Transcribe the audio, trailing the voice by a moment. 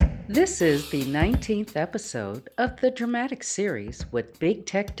This is the 19th episode of the dramatic series What Big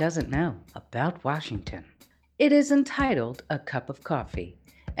Tech Doesn't Know About Washington. It is entitled A Cup of Coffee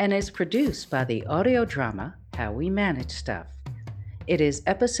and is produced by the audio drama How We Manage Stuff. It is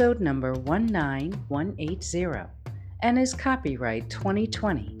episode number 19180 and is copyright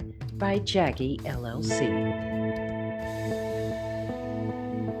 2020 by Jaggy LLC.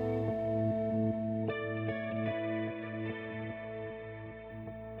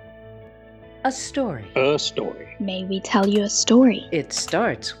 A story. A story. May we tell you a story? It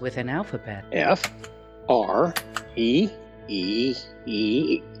starts with an alphabet. F, R, E, E,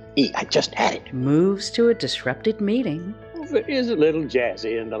 E, E. I just had it. Moves to a disrupted meeting. There is a little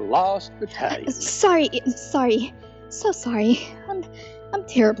Jazzy in the Lost Battalion. Sorry. So sorry. I'm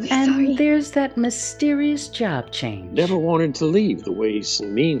terribly And sorry. there's that mysterious job change. Never wanted to leave the Ways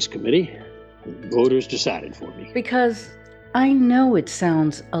and Means Committee. Voters decided for me. Because I know it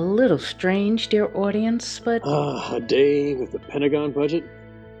sounds a little strange, dear audience, but A day with the Pentagon budget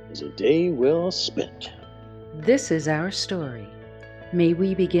is a day well spent. this is our story. May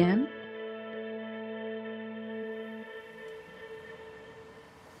we begin?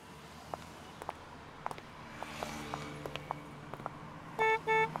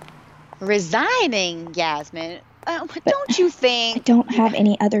 Resigning, Yasmin? Don't you I think don't have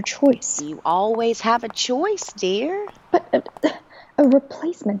any other choice. you always have a choice, dear? But a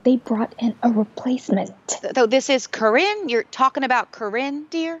replacement. They brought in a replacement. Though this is Corinne, you're talking about Corinne,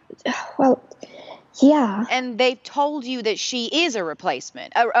 dear? Well, yeah. And they've told you that she is a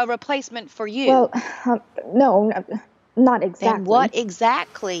replacement, a replacement for you. Well, no, not exactly. Then what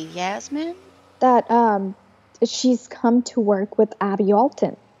exactly, Yasmin? That she's come to work with Abby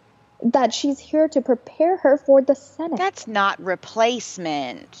Alton. That she's here to prepare her for the Senate. That's not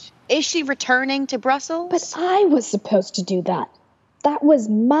replacement. Is she returning to Brussels? But I was supposed to do that. That was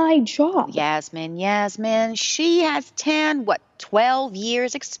my job. Yasmin, she has 12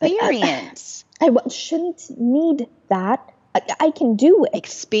 years experience. I shouldn't need that. I can do it.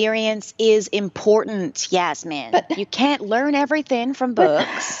 Experience is important, Yasmin. But- you can't learn everything from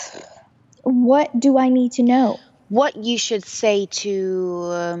books. What do I need to know? What you should say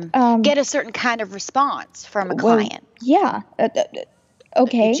to get a certain kind of response from a well, client. Yeah.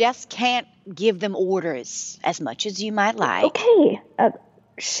 Okay. You just can't give them orders as much as you might like. Okay.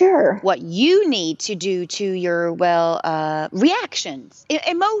 Sure. What you need to do to your, reactions,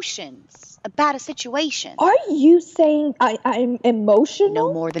 emotions about a situation. Are you saying I'm emotional?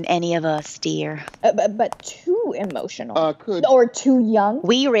 No more than any of us, dear. But too emotional. Could Or too young?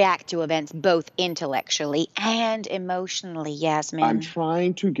 We react to events both intellectually and emotionally, Yasmin. I'm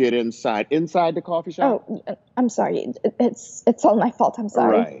trying to get inside the coffee shop. Oh, I'm sorry. It's all my fault. I'm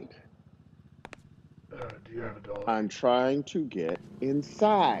sorry. Right. Do you have a dog? I'm trying to get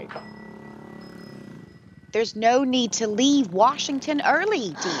inside. There's no need to leave Washington early,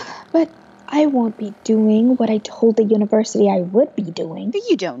 dear. But I won't be doing what I told the university I would be doing.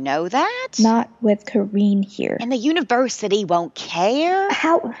 You don't know that. Not with Corrine here. And the university won't care.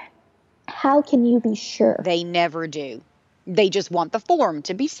 How can you be sure? They never do. They just want the form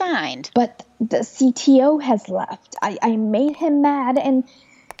to be signed. But the CTO has left. I made him mad and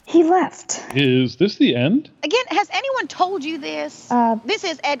he left. Is this the end? Again, has anyone told you this? This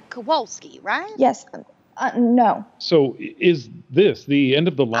is Ed Kowalski, right? Yes. No. So is this the end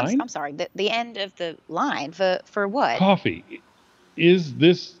of the line? I'm sorry, the end of the line for what? Coffee. Is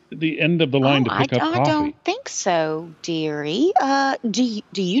this the end of the line to pick up I coffee? don't think so, dearie. Do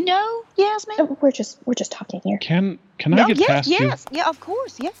you know, Yasmin? We're just talking here. Can I get past you? Yes, yeah, of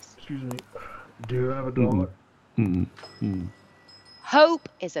course, yes. Excuse me. Do you have a dog? Hope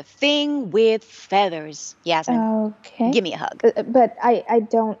is a thing with feathers, Yasmin. Okay. Give me a hug. But I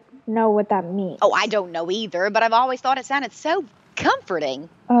don't know what that means. Oh, I don't know either, but I've always thought it sounded so comforting.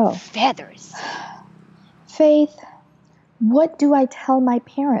 Oh. Feathers. Faith, what do I tell my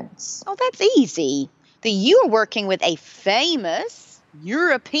parents? Oh, that's easy. That you're working with a famous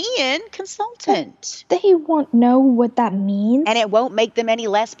European consultant. They won't know what that means. And it won't make them any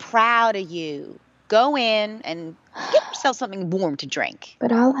less proud of you. Go in and get yourself something warm to drink.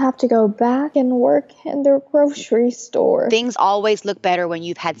 But I'll have to go back and work in their grocery store. Things always look better when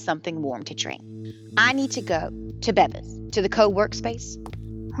you've had something warm to drink. I need to go to Bevis, to the co-workspace.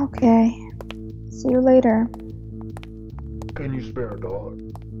 Okay. See you later. Can you spare a dog?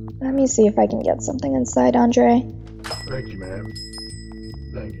 Let me see if I can get something inside, Andre. Thank you, ma'am.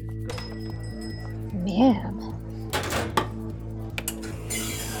 Thank you. Ma'am.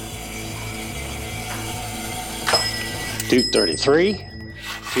 $233,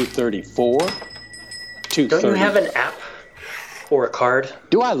 $234, $230. Don't you have an app? or a card.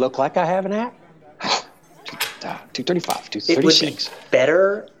 Do I look like I have an app? 235, It would be 236.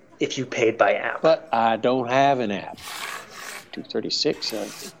 better if you paid by app. But I don't have an app. 236,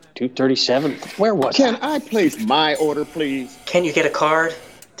 237. Where was Can I? I place my order, please? Can you get a card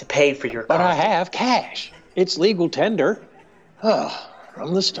to pay for your But I coffee? have cash. It's legal tender.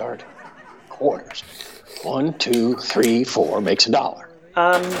 From the start. Quarters. 1, 2, 3, 4 makes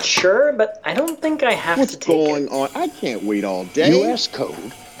 $1. Sure, but I don't think I have What's to take going it. on? I can't wait all day. U.S.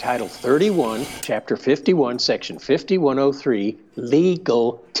 Code, Title 31, Chapter 51, Section 5103,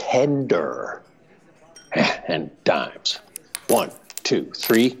 legal tender. And dimes. 1, 2,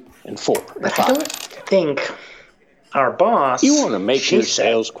 3, and 4, and But I 5. don't think our boss... You want to make she your said-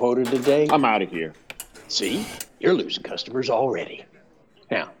 sales quota today? I'm out of here. See? You're losing customers already.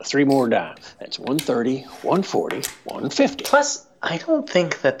 Now, 3 more dimes. That's 130, 140, 150. Plus, I don't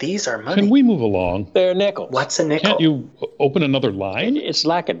think that these are money. Can we move along? They're nickels. What's a nickel? Can't you open another line? It's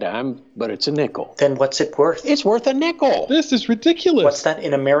like a dime, but it's a nickel. Then what's it worth? It's worth a nickel. This is ridiculous. What's that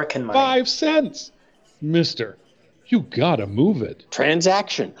in American money? 5 cents. Mister, you gotta move it.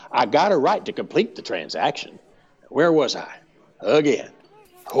 Transaction. I got a right to complete the transaction. Where was I? Again.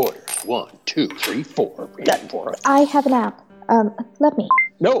 Quarters. 1, 2, 3, 4. 4. I have an app. Let me.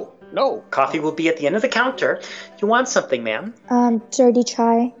 No. Coffee will be at the end of the counter. You want something, ma'am? Dirty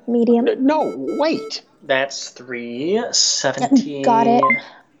chai, medium. No, wait. That's $3.70. Got it.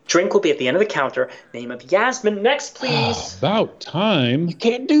 Drink will be at the end of the counter. Name of Yasmin. Next, please. About time. You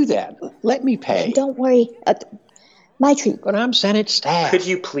can't do that. Let me pay. Don't worry. My treat. But I'm Senate staff. Could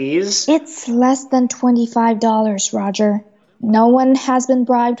you please? It's less than $25, Roger. No one has been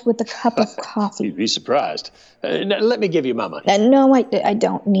bribed with a cup of coffee. You'd be surprised. Let me give you my money. No, I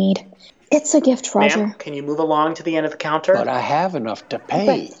don't need. It's a gift, Roger. Ma'am, can you move along to the end of the counter? But I have enough to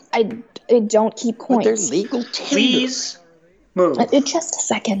pay. But I don't keep But they're coins. legal tender. Please move. Just a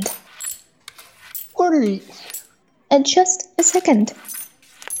second. What are you... Just a second.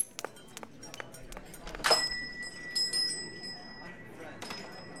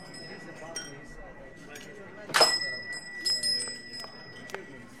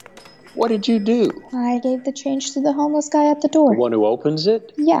 What did you do? I gave the change to the homeless guy at the door. The one who opens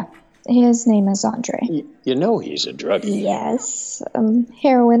it? Yeah, his name is Andre. You know he's a druggie. Yes,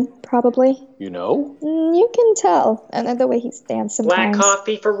 heroin, probably. You know? You can tell. And the way he stands Black sometimes.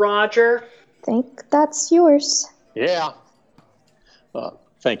 coffee for Roger. Think that's yours. Yeah.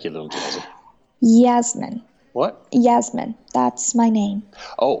 Thank you, little Jazzy. Yasmin. What? Yasmin. That's my name.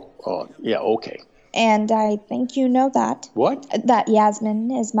 Oh, yeah, okay. And I think you know that. What? That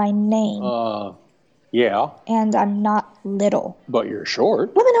Yasmin is my name. Yeah, And I'm not little. but you're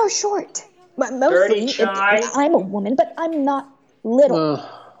short. Women are short. But mostly, Dirty chai. I'm a woman, but I'm not little.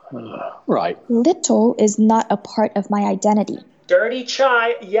 Right. Little is not a part of my identity. Dirty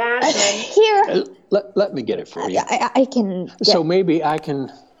chai, Yasmin. Here, Let me get it for you. I can. So maybe I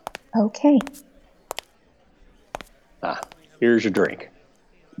can... Okay. Here's your drink.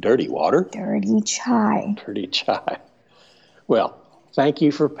 Dirty water. Dirty chai. Dirty chai. Well, thank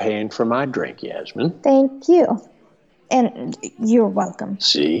you for paying for my drink, Yasmin. Thank you. And you're welcome.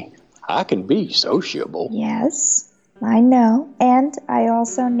 See, I can be sociable. Yes, I know. And I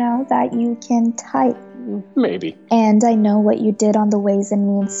also know that you can type. Maybe. And I know what you did on the Ways and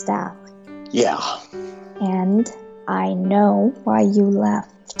Means staff. Yeah. And I know why you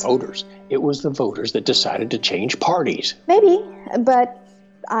left. Voters. It was the voters that decided to change parties. Maybe, but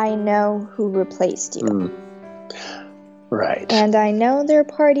I know who replaced you. Right. And I know their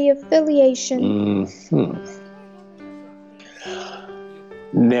party affiliation.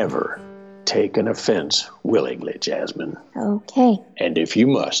 Never take an offense willingly, Jasmine. Okay. And if you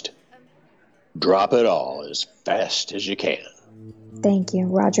must, drop it all as fast as you can. Thank you,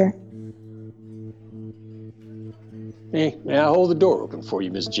 Roger. Hey, now hold the door open for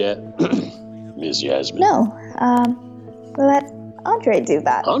you, Miss Miss Yasmin. No, let Andre do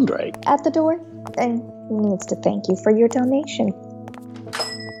that. Andre? At the door. And he needs to thank you for your donation.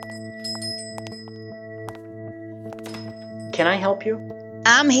 Can I help you?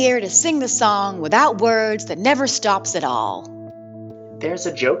 I'm here to sing the song without words that never stops at all. There's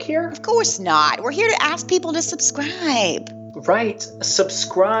a joke here? Of course not. We're here to ask people to subscribe. Right.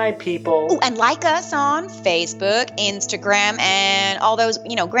 Subscribe, people. Oh, and like us on Facebook, Instagram, and all those,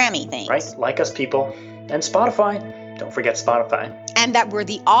 Grammy things. Right. Like us, people. And Spotify. Don't forget Spotify. And that we're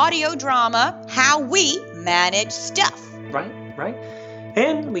the audio drama, How We Manage Stuff. Right.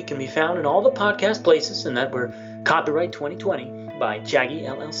 And we can be found in all the podcast places, and that we're copyright 2020 by Jaggy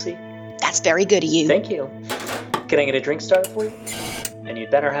LLC. That's very good of you. Thank you. Can I get a drink started for you? And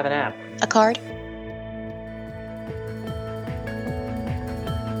you'd better have an app. A card?